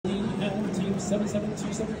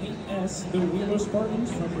77278S, the Wheeler Spartans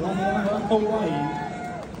from Waimea, Hawaii.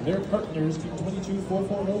 Their partners, Team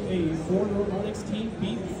 224408, Ford Robotics Team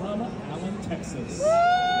Beat from Allen, Texas. All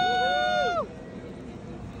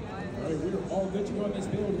right, we're all good to go on this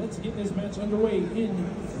build. Let's get this match underway in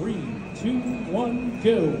 3, 2, 1,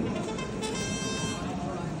 go.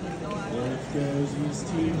 There it goes. These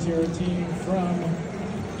teams here, a team from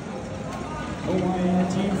Hawaii and a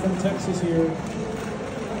team from Texas here.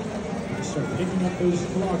 They start picking up those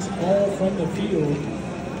blocks all from the field.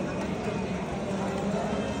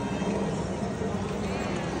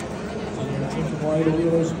 Team from Hawaii, the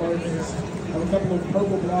Wheeler Spartans, have a couple of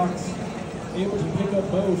purple blocks, able to pick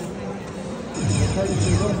up both. They're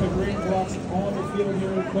targeting both the green blocks on the field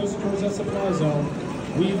here, close towards that supply zone.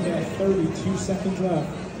 We've got 32 seconds left.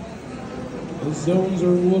 The zones are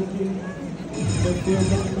looking, the field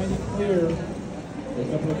looking mighty clear. A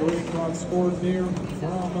couple of green blocks scored there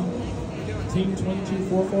from Team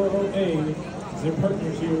 224408. Their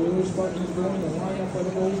partners here, Wheeler Spartans going to line up by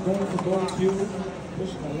the goals, going for goal 2.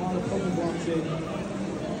 Pushing a lot of purple blocks in.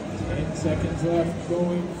 10 seconds left,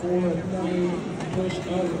 going for another push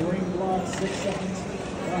of green blocks. 6 seconds.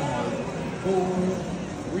 5, 4,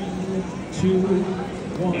 3, 2,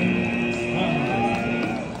 1.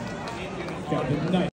 Got the night.